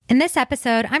this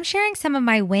episode, I'm sharing some of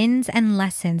my wins and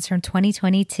lessons from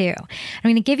 2022. I'm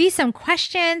going to give you some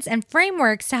questions and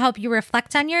frameworks to help you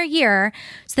reflect on your year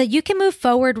so that you can move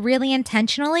forward really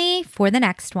intentionally for the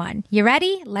next one. You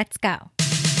ready? Let's go.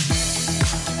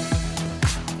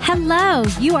 Hello,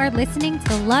 you are listening to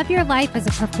the Love Your Life as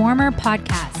a Performer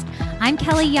podcast. I'm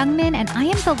Kelly Youngman, and I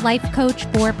am the life coach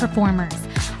for performers.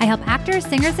 I help actors,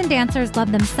 singers, and dancers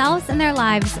love themselves and their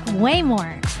lives way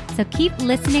more. So keep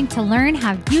listening to learn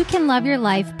how you can love your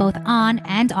life both on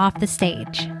and off the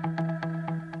stage.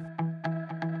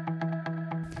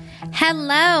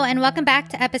 Hello, and welcome back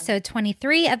to episode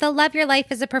 23 of the Love Your Life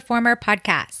as a Performer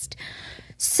podcast.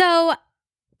 So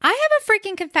I have a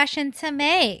freaking confession to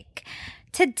make.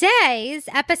 Today's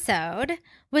episode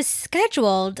was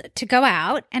scheduled to go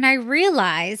out, and I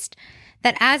realized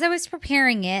that as I was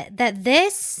preparing it, that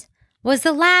this was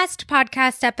the last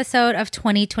podcast episode of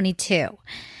 2022.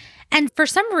 And for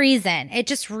some reason, it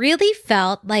just really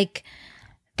felt like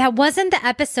that wasn't the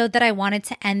episode that I wanted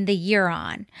to end the year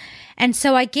on. And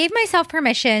so I gave myself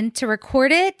permission to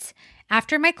record it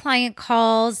after my client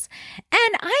calls,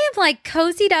 and I am like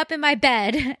cozied up in my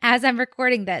bed as I'm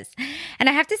recording this. And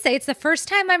I have to say, it's the first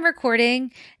time I'm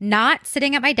recording not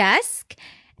sitting at my desk,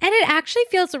 and it actually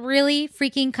feels really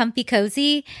freaking comfy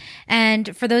cozy.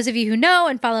 And for those of you who know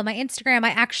and follow my Instagram, I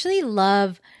actually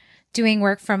love doing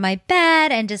work from my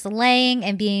bed and just laying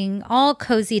and being all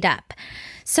cozied up.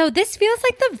 So this feels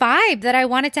like the vibe that I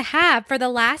wanted to have for the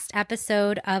last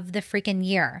episode of the freaking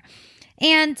year.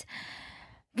 And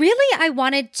really, I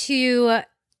wanted to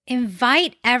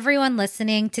invite everyone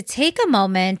listening to take a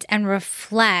moment and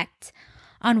reflect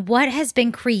on what has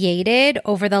been created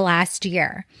over the last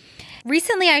year.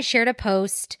 Recently, I shared a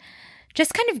post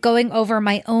just kind of going over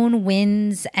my own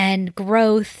wins and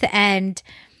growth, and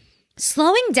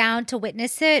slowing down to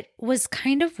witness it was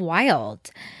kind of wild.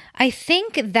 I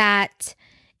think that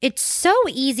it's so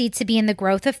easy to be in the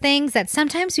growth of things that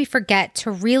sometimes we forget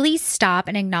to really stop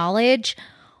and acknowledge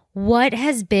what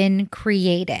has been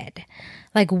created.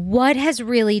 Like, what has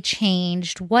really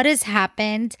changed? What has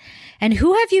happened? And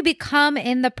who have you become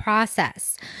in the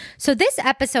process? So this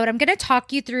episode, I'm going to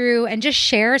talk you through and just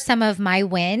share some of my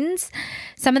wins,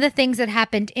 some of the things that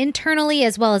happened internally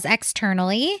as well as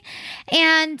externally.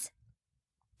 And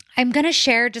I'm going to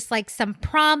share just like some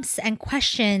prompts and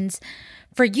questions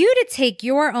for you to take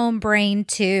your own brain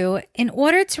to in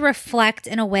order to reflect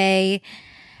in a way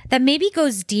that maybe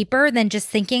goes deeper than just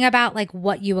thinking about like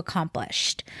what you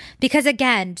accomplished. Because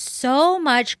again, so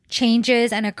much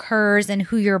changes and occurs in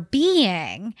who you're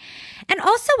being. And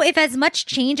also, if as much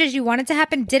change as you wanted to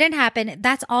happen didn't happen,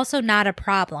 that's also not a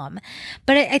problem.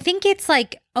 But I think it's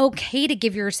like okay to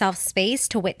give yourself space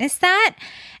to witness that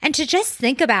and to just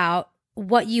think about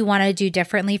what you want to do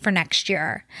differently for next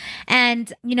year.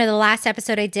 And, you know, the last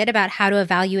episode I did about how to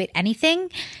evaluate anything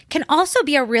can also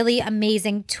be a really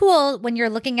amazing tool when you're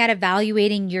looking at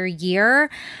evaluating your year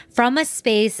from a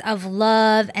space of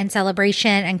love and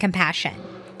celebration and compassion.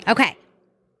 Okay.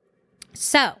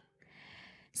 So,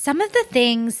 some of the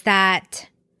things that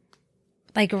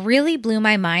like really blew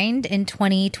my mind in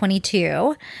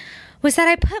 2022 was that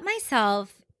I put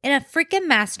myself in a freaking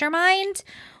mastermind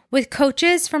with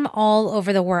coaches from all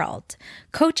over the world.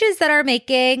 Coaches that are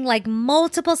making like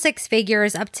multiple six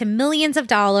figures up to millions of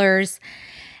dollars.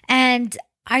 And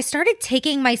I started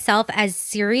taking myself as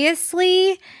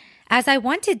seriously as I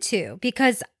wanted to,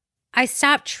 because I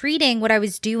stopped treating what I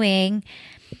was doing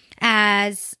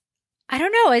as, I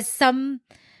don't know, as some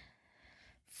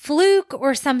fluke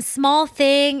or some small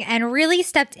thing, and really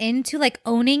stepped into like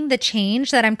owning the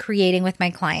change that I'm creating with my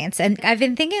clients. And I've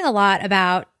been thinking a lot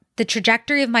about the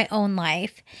trajectory of my own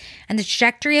life and the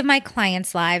trajectory of my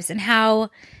clients' lives, and how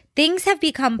things have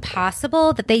become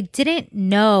possible that they didn't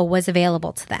know was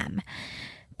available to them.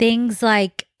 Things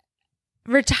like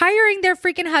retiring their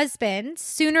freaking husband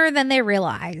sooner than they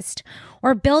realized,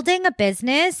 or building a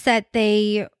business that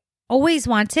they always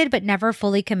wanted but never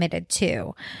fully committed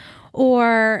to,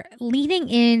 or leaning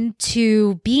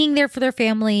into being there for their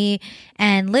family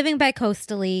and living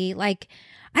bi-coastally. Like,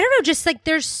 I don't know, just like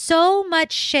there's so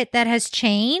much shit that has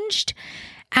changed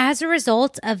as a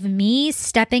result of me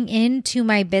stepping into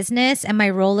my business and my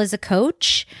role as a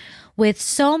coach with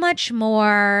so much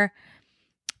more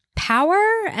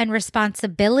power and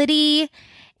responsibility,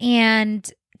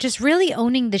 and just really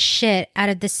owning the shit out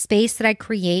of the space that I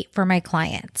create for my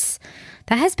clients.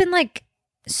 That has been like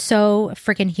so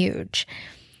freaking huge.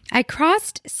 I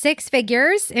crossed six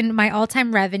figures in my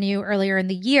all-time revenue earlier in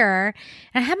the year,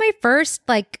 and I had my first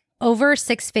like over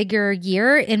six-figure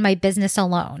year in my business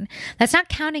alone. That's not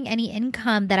counting any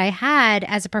income that I had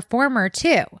as a performer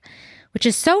too, which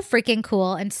is so freaking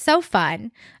cool and so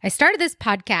fun. I started this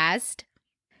podcast.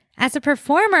 As a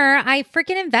performer, I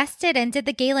freaking invested and did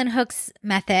the Galen Hooks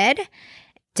method,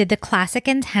 did the classic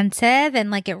intensive, and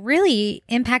like it really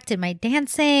impacted my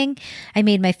dancing. I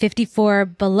made my 54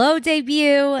 Below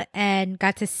debut and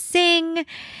got to sing,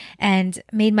 and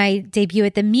made my debut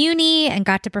at the Muni and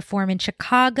got to perform in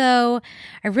Chicago.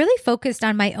 I really focused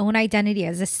on my own identity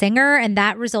as a singer, and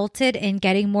that resulted in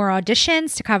getting more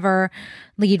auditions to cover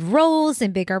lead roles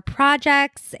in bigger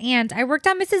projects. And I worked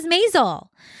on Mrs. Maisel.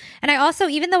 And I also,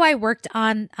 even though I worked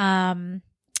on,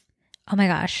 oh my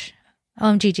gosh,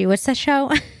 OMGG, what's that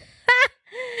show?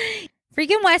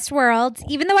 Freaking Westworld.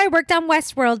 Even though I worked on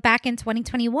Westworld back in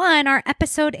 2021, our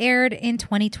episode aired in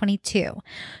 2022.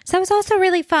 So that was also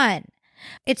really fun.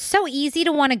 It's so easy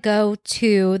to want to go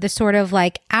to the sort of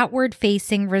like outward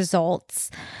facing results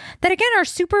that again are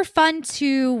super fun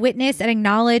to witness and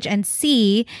acknowledge and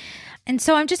see. And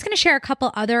so I'm just going to share a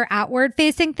couple other outward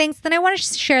facing things. Then I want to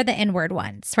share the inward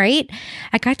ones, right?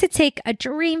 I got to take a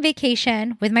dream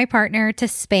vacation with my partner to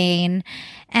Spain,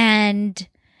 and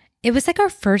it was like our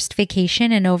first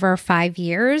vacation in over 5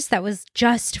 years that was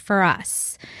just for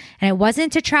us. And it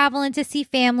wasn't to travel and to see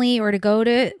family or to go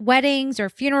to weddings or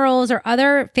funerals or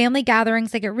other family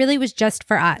gatherings. Like it really was just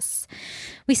for us.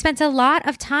 We spent a lot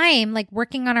of time like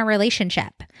working on our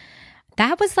relationship.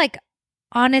 That was like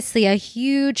honestly a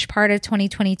huge part of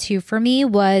 2022 for me,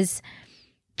 was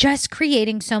just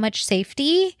creating so much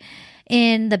safety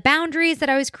in the boundaries that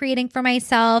I was creating for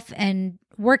myself, and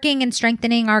working and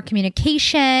strengthening our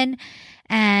communication,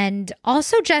 and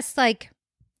also just like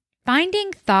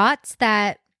finding thoughts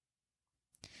that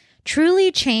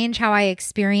truly change how I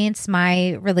experience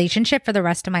my relationship for the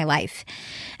rest of my life.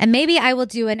 And maybe I will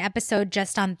do an episode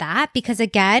just on that, because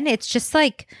again, it's just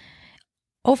like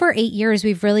over 8 years,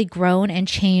 we've really grown and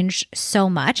changed so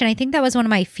much. And I think that was one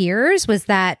of my fears, was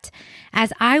that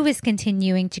as I was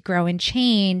continuing to grow and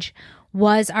change,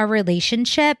 was our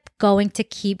relationship going to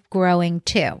keep growing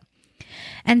too?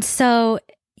 And so,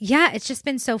 yeah, it's just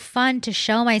been so fun to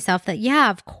show myself that, yeah,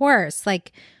 of course,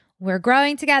 like we're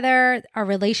growing together. Our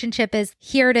relationship is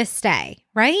here to stay,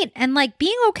 right? And like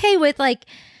being okay with like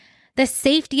the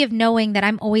safety of knowing that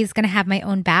I'm always going to have my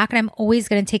own back, and I'm always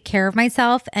going to take care of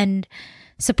myself and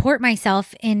support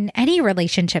myself in any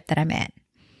relationship that I'm in.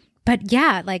 But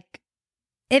yeah, like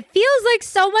it feels like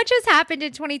so much has happened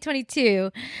in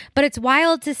 2022, but it's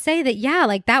wild to say that, yeah,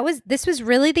 like this was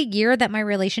really the year that my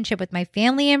relationship with my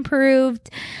family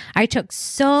improved. I took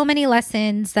so many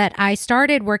lessons that I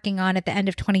started working on at the end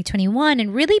of 2021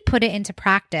 and really put it into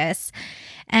practice,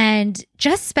 and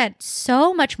just spent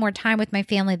so much more time with my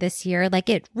family this year. Like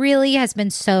it really has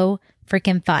been so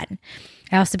freaking fun.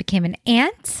 I also became an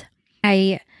aunt.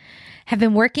 I have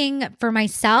been working for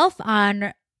myself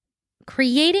on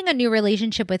creating a new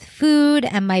relationship with food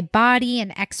and my body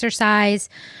and exercise,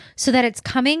 so that it's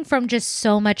coming from just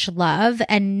so much love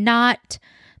and not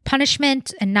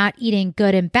punishment, and not eating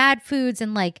good and bad foods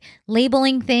and like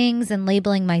labeling things and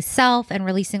labeling myself and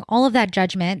releasing all of that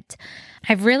judgment.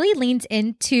 I've really leaned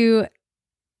into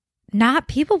not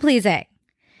people pleasing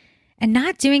and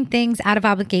not doing things out of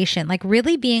obligation, like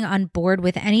really being on board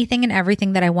with anything and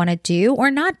everything that I want to do or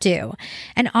not do,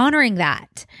 and honoring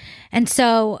that. And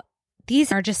so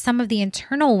these are just some of the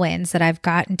internal wins that I've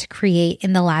gotten to create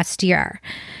in the last year.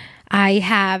 I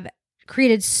have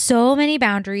created so many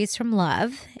boundaries from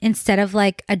love instead of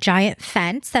like a giant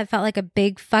fence that felt like a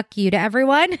big fuck you to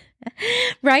everyone,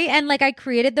 right? And like I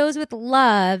created those with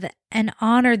love and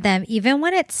honored them even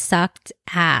when it sucked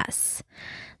ass.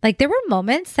 Like there were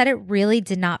moments that it really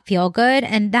did not feel good.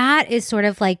 And that is sort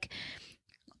of like,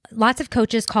 lots of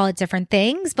coaches call it different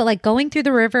things, but like going through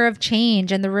the river of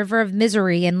change and the river of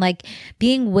misery, and like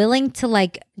being willing to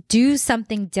like do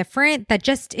something different that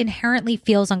just inherently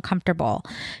feels uncomfortable,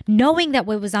 knowing that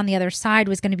what was on the other side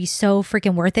was going to be so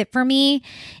freaking worth it for me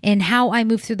in how I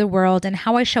move through the world and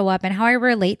how I show up and how I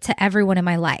relate to everyone in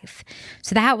my life.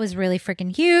 So that was really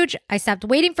freaking huge. I stopped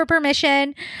waiting for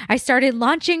permission. I started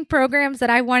launching programs that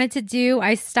I wanted to do.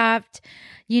 I stopped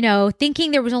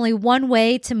thinking there was only one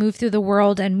way to move through the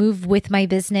world and move with my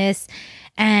business.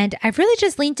 And I've really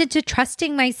just leaned into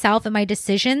trusting myself and my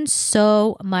decisions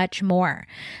so much more.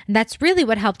 And that's really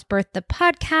what helped birth the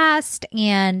podcast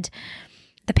and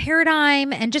the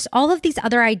paradigm and just all of these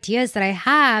other ideas that I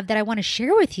have that I want to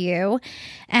share with you,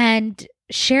 and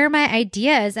share my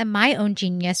ideas and my own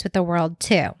genius with the world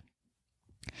too.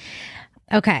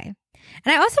 Okay.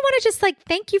 And I also want to just like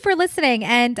thank you for listening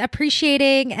and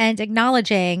appreciating and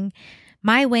acknowledging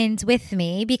my wins with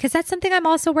me, because that's something I'm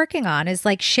also working on, is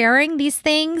like sharing these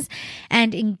things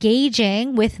and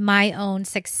engaging with my own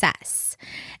success.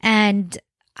 And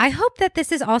I hope that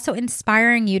this is also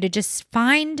inspiring you to just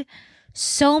find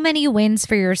so many wins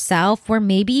for yourself where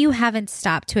maybe you haven't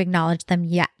stopped to acknowledge them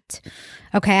yet.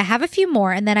 Okay, I have a few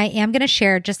more, and then I am going to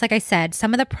share, just like I said,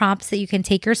 some of the prompts that you can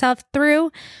take yourself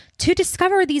through to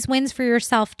discover these wins for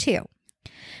yourself too.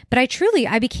 But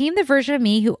I became the version of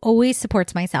me who always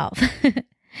supports myself.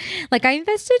 Like, I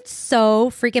invested so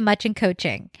freaking much in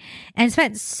coaching and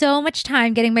spent so much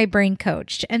time getting my brain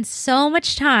coached and so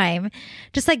much time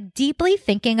just like deeply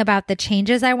thinking about the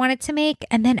changes I wanted to make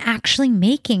and then actually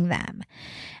making them.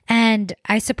 And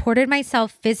I supported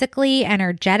myself physically,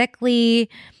 energetically,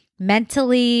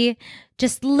 mentally,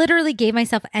 just literally gave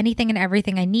myself anything and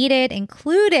everything I needed,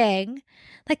 including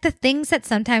like the things that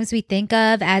sometimes we think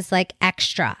of as like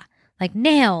extra, like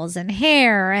nails and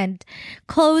hair and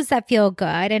clothes that feel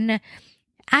good. And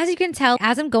as you can tell,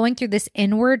 as I'm going through this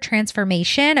inward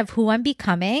transformation of who I'm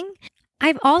becoming,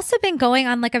 I've also been going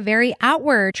on like a very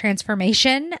outward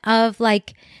transformation of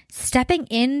like stepping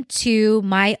into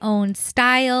my own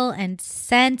style and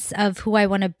sense of who I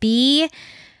want to be.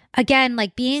 Again,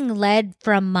 like being led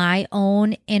from my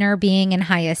own inner being and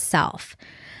highest self.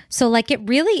 So like it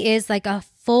really is like a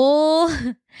full,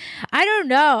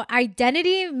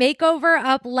 identity makeover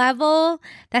up level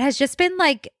that has just been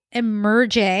like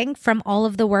emerging from all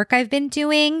of the work I've been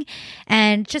doing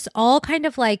and just all kind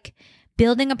of like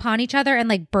building upon each other and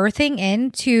like birthing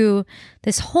into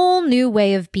this whole new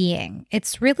way of being.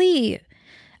 It's really,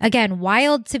 again,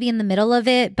 wild to be in the middle of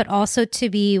it, but also to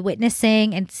be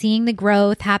witnessing and seeing the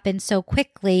growth happen so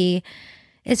quickly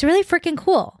is really freaking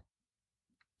cool.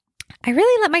 I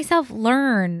really let myself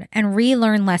learn and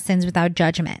relearn lessons without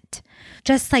judgment.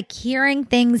 Just like hearing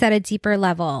things at a deeper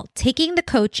level, taking the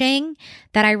coaching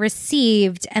that I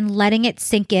received and letting it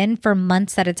sink in for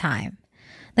months at a time.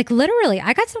 Like literally,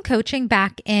 I got some coaching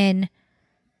back in,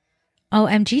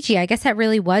 OMGG, I guess that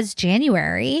really was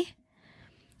January.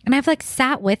 And I've like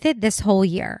sat with it this whole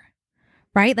year,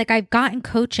 right? Like I've gotten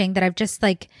coaching that I've just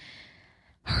like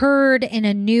heard in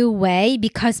a new way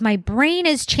because my brain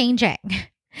is changing.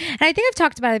 And I think I've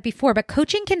talked about it before, but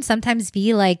coaching can sometimes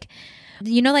be like,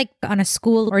 like on a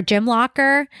school or gym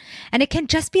locker, and it can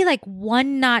just be like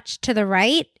one notch to the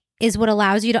right is what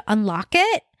allows you to unlock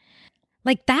it.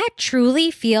 Like that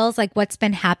truly feels like what's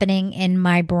been happening in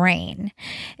my brain.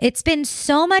 It's been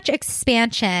so much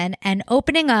expansion and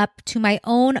opening up to my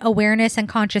own awareness and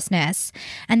consciousness.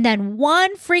 And then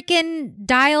one freaking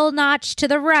dial notch to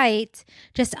the right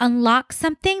just unlocks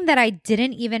something that I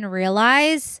didn't even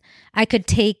realize I could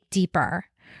take deeper,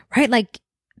 right? Like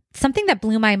something that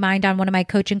blew my mind on one of my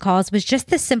coaching calls was just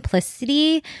the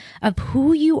simplicity of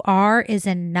who you are is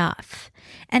enough.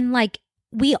 And like,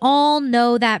 we all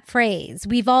know that phrase.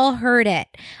 We've all heard it.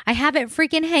 I have it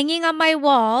freaking hanging on my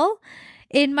wall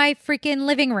in my freaking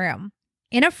living room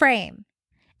in a frame.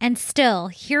 And still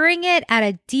hearing it at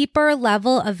a deeper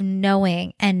level of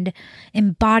knowing and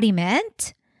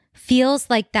embodiment feels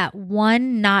like that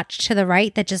one notch to the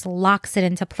right that just locks it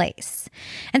into place.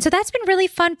 And so that's been really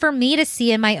fun for me to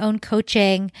see in my own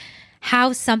coaching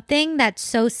how something that's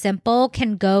so simple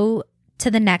can go to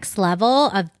the next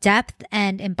level of depth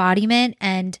and embodiment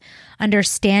and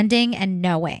understanding and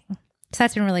knowing. So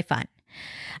that's been really fun.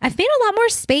 I've made a lot more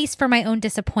space for my own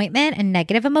disappointment and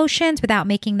negative emotions without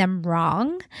making them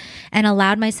wrong, and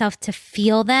allowed myself to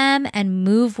feel them and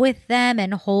move with them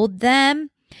and hold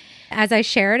them. As I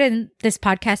shared, and this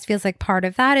podcast feels like part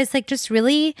of that, is like just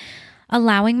really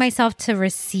allowing myself to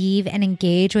receive and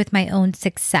engage with my own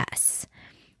success.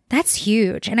 That's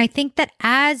huge. And I think that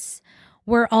as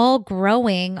we're all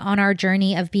growing on our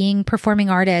journey of being performing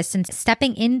artists and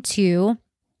stepping into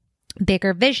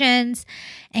bigger visions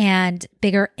and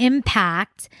bigger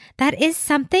impact, that is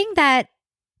something that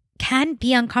can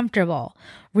be uncomfortable.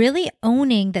 Really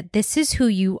owning that this is who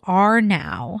you are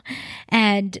now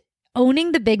and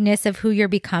owning the bigness of who you're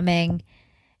becoming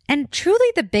and truly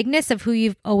the bigness of who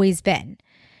you've always been.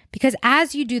 Because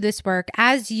as you do this work,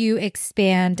 as you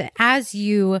expand, as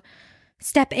you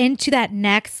step into that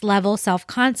next level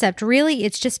self-concept, really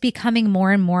it's just becoming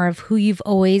more and more of who you've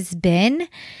always been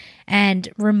and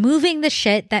removing the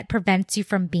shit that prevents you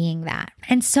from being that.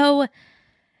 And so,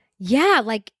 yeah,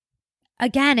 like,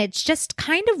 again, it's just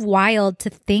kind of wild to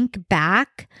think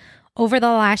back over the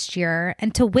last year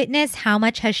and to witness how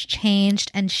much has changed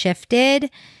and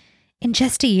shifted in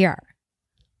just a year.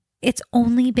 It's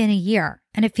only been a year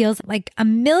and it feels like a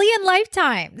million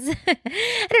lifetimes. And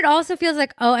it also feels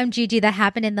like, OMGG, that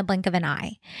happened in the blink of an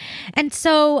eye. And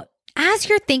so as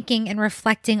you're thinking and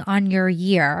reflecting on your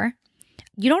year,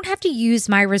 you don't have to use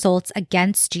my results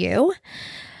against you.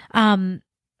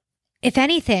 If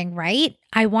anything, right?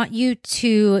 I want you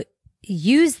to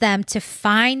use them to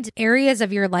find areas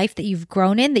of your life that you've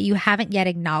grown in that you haven't yet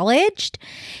acknowledged,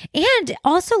 and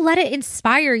also let it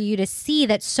inspire you to see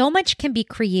that so much can be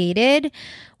created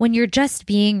when you're just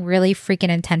being really freaking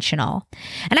intentional.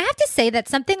 And I have to say that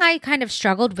something I kind of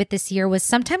struggled with this year was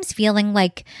sometimes feeling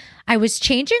like I was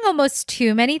changing almost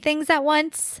too many things at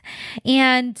once.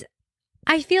 And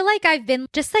I feel like I've been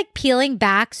just like peeling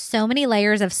back so many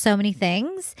layers of so many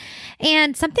things.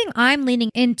 And something I'm leaning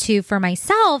into for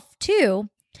myself too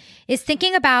is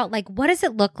thinking about like, what does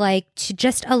it look like to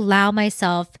just allow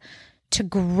myself to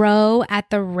grow at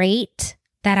the rate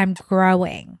that I'm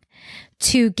growing?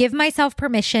 To give myself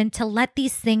permission to let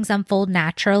these things unfold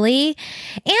naturally.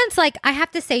 And like, I have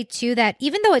to say too, that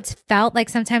even though it's felt like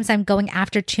sometimes I'm going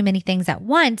after too many things at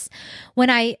once,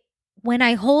 when I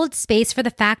hold space for the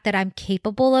fact that I'm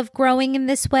capable of growing in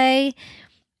this way,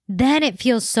 then it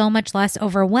feels so much less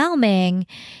overwhelming.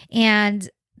 And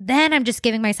then I'm just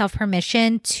giving myself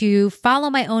permission to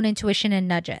follow my own intuition and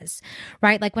nudges,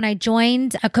 right? Like when I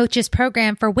joined a coach's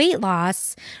program for weight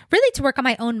loss, really to work on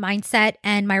my own mindset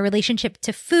and my relationship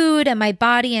to food and my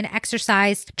body and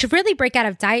exercise, to really break out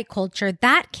of diet culture,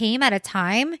 that came at a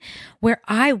time where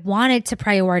I wanted to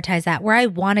prioritize that, where I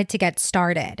wanted to get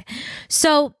started.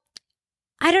 So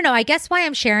I don't know. I guess why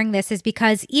I'm sharing this is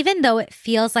because even though it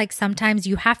feels like sometimes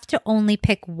you have to only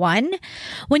pick one,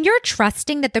 when you're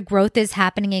trusting that the growth is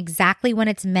happening exactly when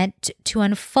it's meant to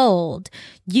unfold,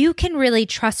 you can really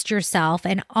trust yourself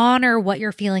and honor what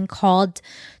you're feeling called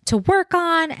to work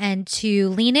on and to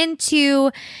lean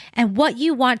into and what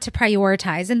you want to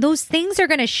prioritize. And those things are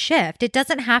going to shift. It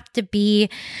doesn't have to be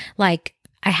like,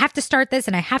 I have to start this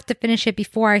and I have to finish it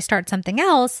before I start something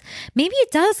else. Maybe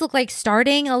it does look like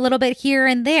starting a little bit here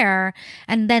and there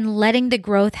and then letting the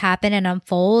growth happen and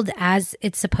unfold as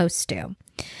it's supposed to.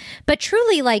 But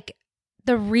truly, like,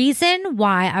 the reason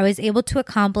why I was able to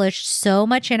accomplish so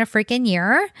much in a freaking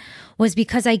year was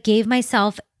because I gave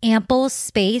myself ample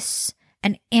space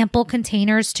and ample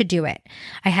containers to do it.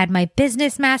 I had my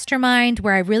business mastermind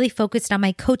where I really focused on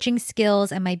my coaching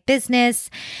skills and my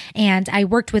business. And I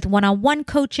worked with one-on-one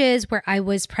coaches where I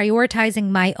was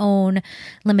prioritizing my own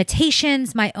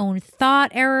limitations, my own thought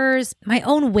errors, my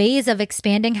own ways of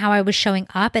expanding how I was showing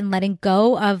up and letting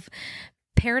go of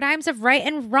paradigms of right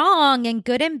and wrong and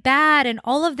good and bad and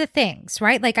all of the things,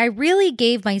 right? Like I really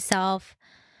gave myself,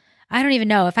 I don't even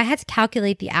know if I had to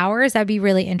calculate the hours, that'd be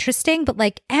really interesting. But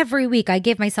like every week I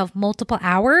gave myself multiple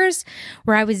hours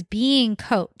where I was being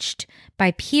coached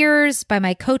by peers, by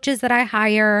my coaches that I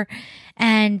hire,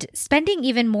 and spending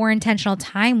even more intentional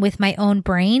time with my own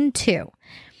brain too.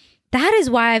 That is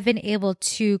why I've been able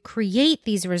to create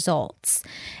these results.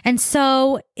 And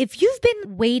so if you've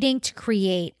been waiting to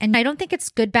create, and I don't think it's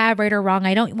good, bad, right, or wrong,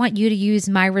 I don't want you to use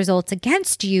my results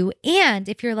against you. And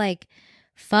if you're like,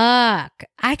 fuck,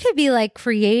 I could be like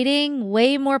creating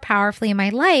way more powerfully in my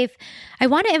life, I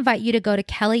want to invite you to go to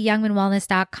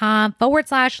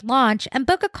kellyyoungmanwellness.com/launch and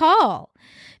book a call.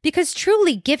 Because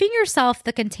truly giving yourself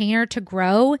the container to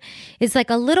grow is like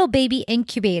a little baby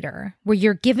incubator where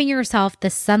you're giving yourself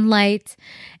the sunlight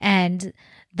and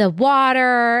the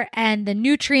water and the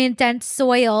nutrient dense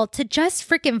soil to just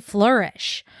freaking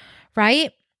flourish,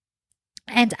 right?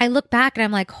 And I look back and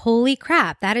I'm like, holy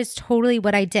crap, that is totally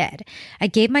what I did. I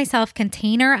gave myself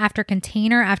container after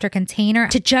container after container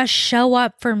to just show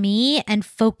up for me and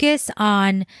focus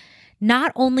on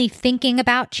not only thinking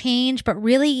about change, but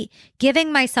really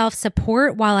giving myself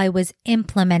support while I was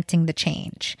implementing the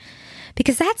change.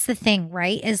 Because that's the thing,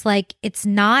 right? Is like, it's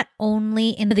not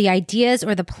only in the ideas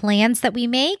or the plans that we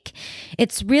make,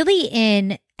 it's really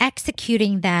in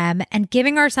executing them and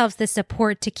giving ourselves the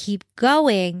support to keep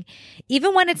going,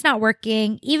 even when it's not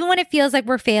working, even when it feels like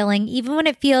we're failing, even when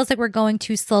it feels like we're going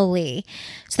too slowly,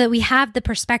 so that we have the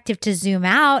perspective to zoom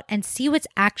out and see what's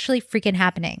actually freaking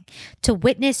happening, to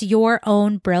witness your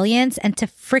own brilliance and to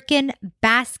freaking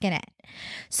bask in it.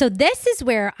 So this is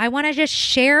where I want to just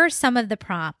share some of the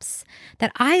prompts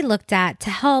that I looked at to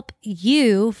help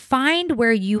you find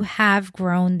where you have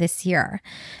grown this year.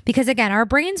 Because again, our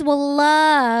brains will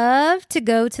love to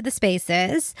go to the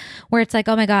spaces where it's like,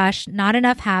 oh my gosh, not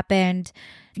enough happened.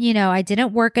 You know, I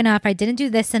didn't work enough. I didn't do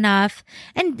this enough.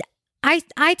 And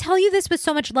I tell you this with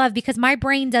so much love because my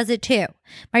brain does it too.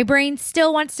 My brain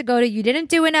still wants to go to, you didn't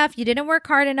do enough. You didn't work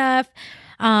hard enough.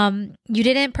 You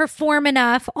didn't perform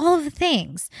enough, all of the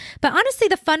things. But honestly,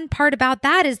 the fun part about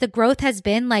that is the growth has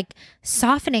been like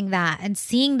softening that and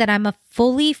seeing that I'm a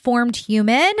fully formed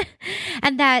human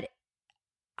and that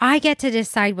I get to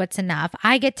decide what's enough.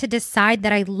 I get to decide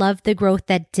that I love the growth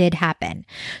that did happen.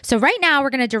 So right now we're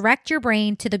going to direct your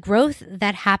brain to the growth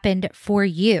that happened for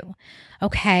you.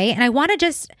 Okay. And I want to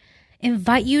just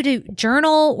invite you to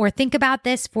journal or think about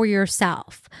this for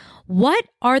yourself. What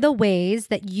are the ways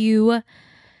that you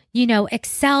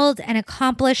excelled and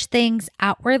accomplished things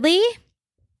outwardly?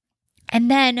 And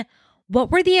then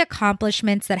what were the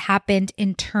accomplishments that happened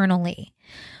internally?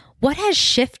 What has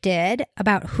shifted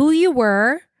about who you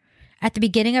were at the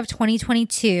beginning of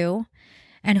 2022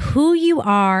 and who you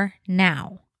are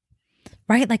now?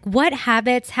 Right? Like, what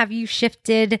habits have you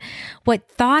shifted? What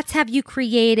thoughts have you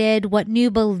created? What new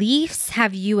beliefs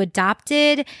have you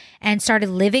adopted and started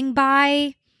living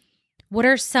by? What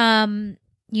are some,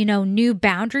 new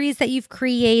boundaries that you've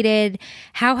created?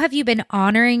 How have you been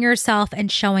honoring yourself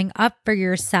and showing up for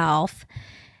yourself?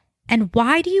 And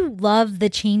why do you love the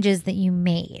changes that you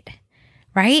made?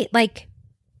 Right? Like,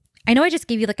 I know I just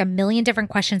gave you like a million different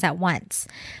questions at once,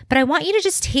 but I want you to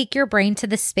just take your brain to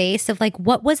the space of like,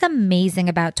 what was amazing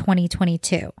about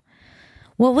 2022?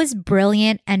 What was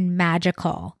brilliant and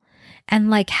magical? And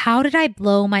like, how did I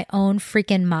blow my own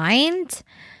freaking mind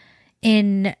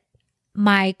in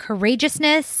my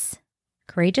courageousness?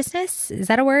 Courageousness? Is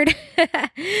that a word?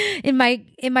 in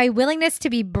my willingness to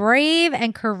be brave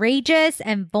and courageous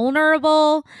and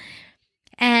vulnerable.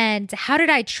 And how did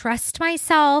I trust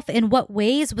myself? In what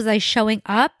ways was I showing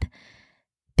up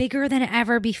bigger than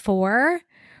ever before?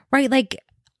 Right? Like,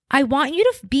 I want you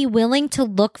to be willing to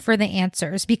look for the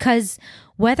answers, because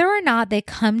whether or not they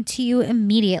come to you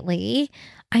immediately,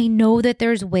 I know that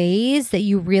there's ways that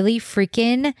you really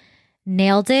freaking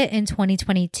nailed it in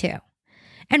 2022.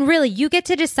 And really, you get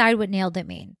to decide what nailed it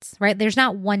means, right? There's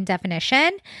not one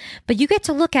definition, but you get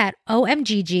to look at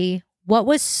OMGG. What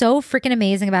was so freaking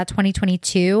amazing about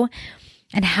 2022?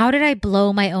 And how did I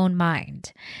blow my own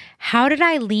mind? How did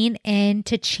I lean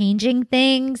into changing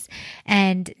things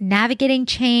and navigating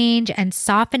change and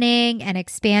softening and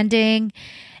expanding?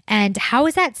 And how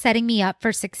is that setting me up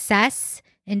for success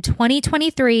in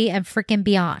 2023 and freaking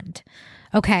beyond?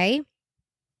 Okay.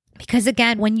 Because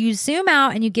again, when you zoom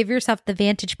out and you give yourself the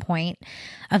vantage point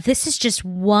of this is just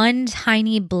one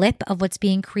tiny blip of what's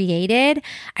being created,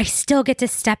 I still get to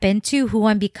step into who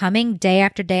I'm becoming day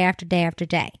after day after day after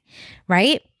day,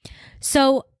 right?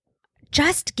 So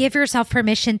just give yourself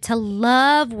permission to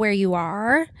love where you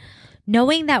are,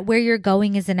 knowing that where you're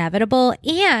going is inevitable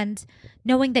and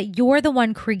knowing that you're the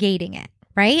one creating it,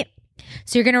 right?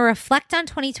 So you're going to reflect on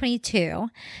 2022.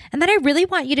 And then I really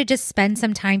want you to just spend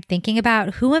some time thinking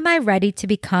about, who am I ready to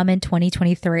become in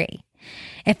 2023?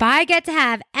 If I get to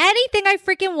have anything I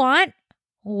freaking want,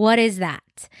 what is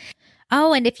that?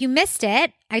 Oh, and if you missed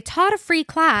it, I taught a free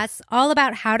class all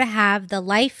about how to have the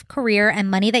life, career, and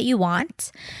money that you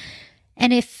want.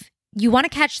 And if you want to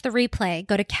catch the replay,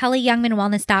 go to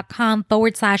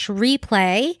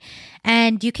kellyyoungmanwellness.com/replay,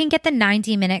 and you can get the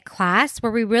 90-minute class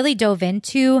where we really dove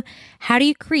into how do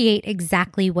you create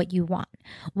exactly what you want?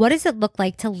 What does it look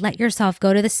like to let yourself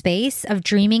go to the space of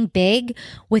dreaming big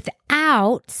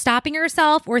without stopping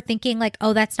yourself or thinking like,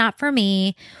 oh, that's not for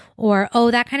me, or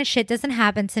oh, that kind of shit doesn't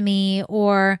happen to me,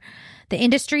 or the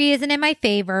industry isn't in my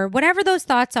favor. Whatever those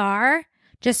thoughts are,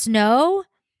 just know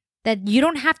that you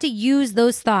don't have to use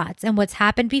those thoughts and what's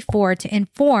happened before to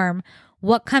inform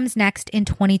what comes next in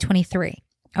 2023.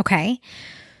 Okay.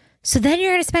 So then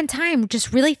you're going to spend time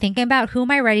just really thinking about, who am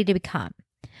I ready to become?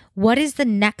 What is the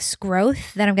next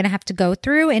growth that I'm going to have to go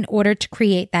through in order to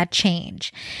create that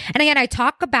change? And again, I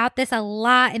talk about this a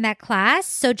lot in that class.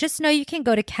 So just know you can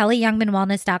go to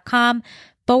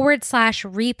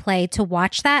kellyyoungmanwellness.com/replay to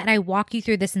watch that. And I walk you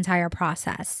through this entire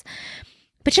process.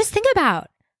 But just think about,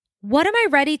 what am I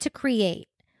ready to create?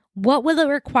 What will it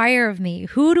require of me?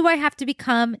 Who do I have to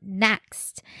become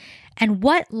next? And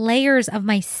what layers of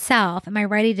myself am I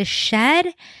ready to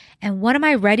shed? And what am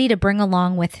I ready to bring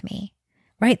along with me?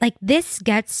 Right? Like, this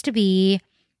gets to be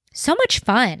so much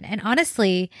fun. And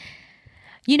honestly,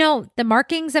 the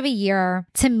markings of a year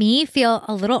to me feel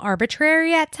a little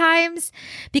arbitrary at times,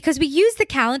 because we use the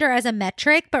calendar as a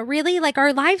metric, but really, like,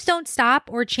 our lives don't stop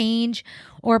or change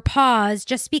or pause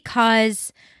just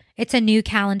because it's a new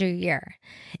calendar year.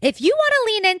 If you want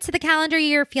to lean into the calendar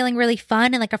year feeling really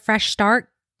fun and like a fresh start,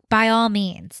 by all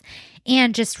means.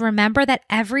 And just remember that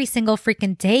every single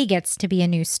freaking day gets to be a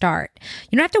new start.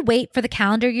 You don't have to wait for the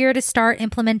calendar year to start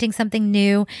implementing something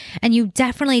new. And you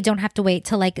definitely don't have to wait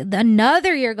till like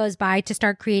another year goes by to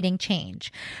start creating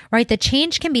change, right? The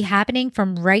change can be happening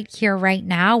from right here, right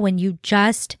now, when you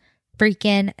just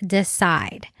freaking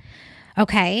decide.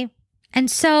 Okay.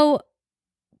 And so,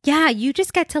 yeah, you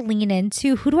just get to lean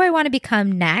into, who do I want to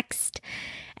become next?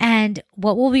 and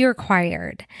what will be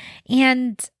required.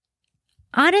 And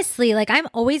honestly, like, I'm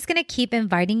always going to keep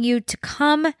inviting you to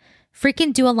come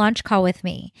freaking do a launch call with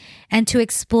me and to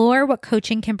explore what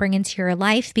coaching can bring into your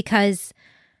life, because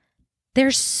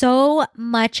there's so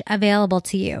much available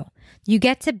to you. You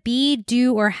get to be,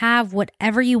 do, or have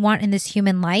whatever you want in this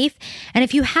human life. And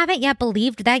if you haven't yet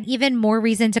believed that, even more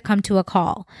reason to come to a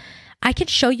call. I can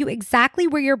show you exactly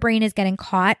where your brain is getting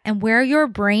caught and where your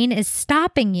brain is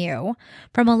stopping you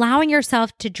from allowing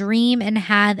yourself to dream and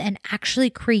have and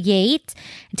actually create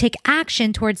and take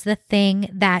action towards the thing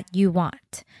that you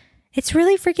want. It's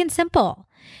really freaking simple.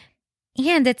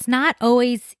 And it's not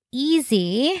always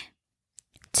easy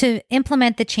to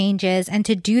implement the changes and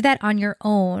to do that on your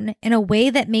own in a way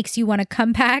that makes you want to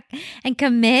come back and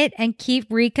commit and keep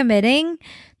recommitting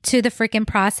to the freaking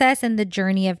process and the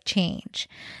journey of change.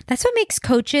 That's what makes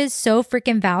coaches so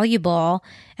freaking valuable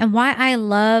and why I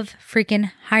love freaking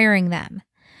hiring them.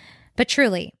 But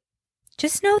truly,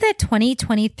 just know that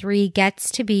 2023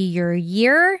 gets to be your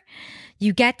year.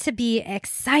 You get to be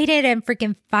excited and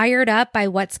freaking fired up by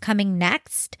what's coming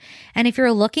next. And if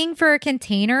you're looking for a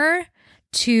container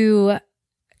to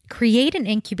create an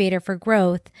incubator for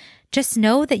growth, just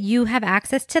know that you have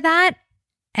access to that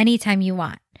anytime you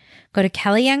want. Go to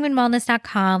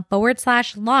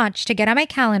kellyyoungmanwellness.com/launch to get on my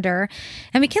calendar,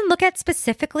 and we can look at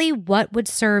specifically what would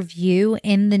serve you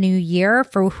in the new year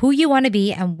for who you want to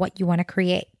be and what you want to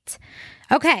create.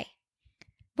 Okay.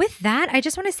 With that, I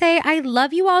just want to say I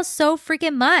love you all so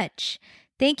freaking much.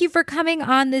 Thank you for coming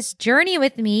on this journey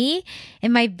with me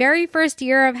in my very first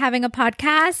year of having a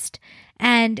podcast,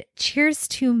 and cheers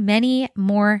to many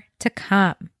more to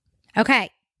come. Okay.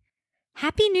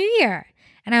 Happy New Year.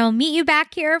 And I will meet you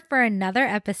back here for another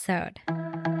episode.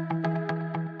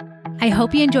 I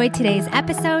hope you enjoyed today's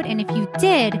episode, and if you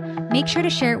did, make sure to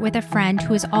share it with a friend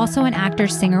who is also an actor,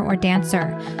 singer, or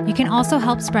dancer. You can also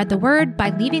help spread the word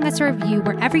by leaving us a review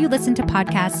wherever you listen to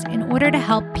podcasts in order to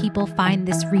help people find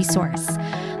this resource.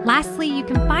 Lastly, you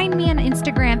can find me on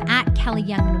Instagram at Kelly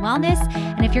Youngman Wellness,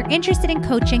 and if you're interested in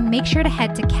coaching, make sure to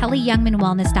head to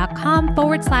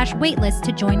kellyyoungmanwellness.com/waitlist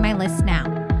to join my list now.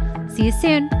 See you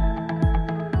soon.